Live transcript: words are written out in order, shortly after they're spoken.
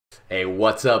Hey,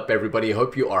 what's up everybody?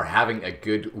 Hope you are having a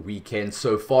good weekend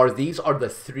so far. These are the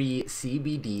 3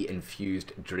 CBD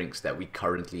infused drinks that we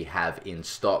currently have in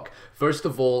stock. First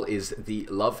of all is the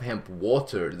Love Hemp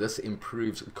Water. This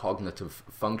improves cognitive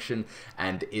function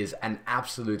and is an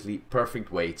absolutely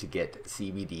perfect way to get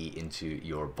CBD into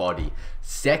your body.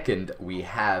 Second, we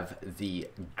have the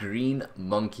Green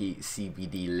Monkey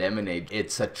CBD Lemonade.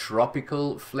 It's a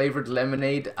tropical flavored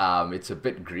lemonade. It's a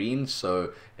bit green,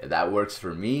 so that works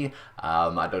for me.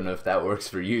 I don't know if that works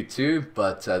for you too,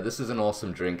 but this is an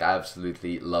awesome drink. I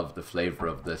absolutely love the flavor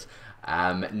of this.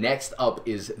 Next up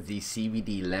is the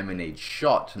CBD lemonade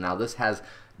shot. Now this has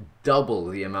double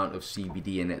the amount of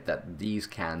CBD in it that these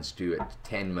cans do at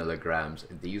 10 milligrams.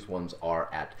 These ones are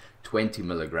at 20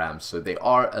 milligrams, so they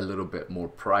are a little bit more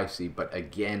pricey, but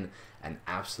again, an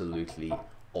absolutely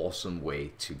awesome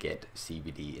way to get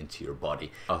CBD into your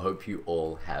body. I hope you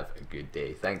all have a good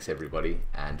day. Thanks everybody,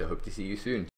 and I hope to see you soon.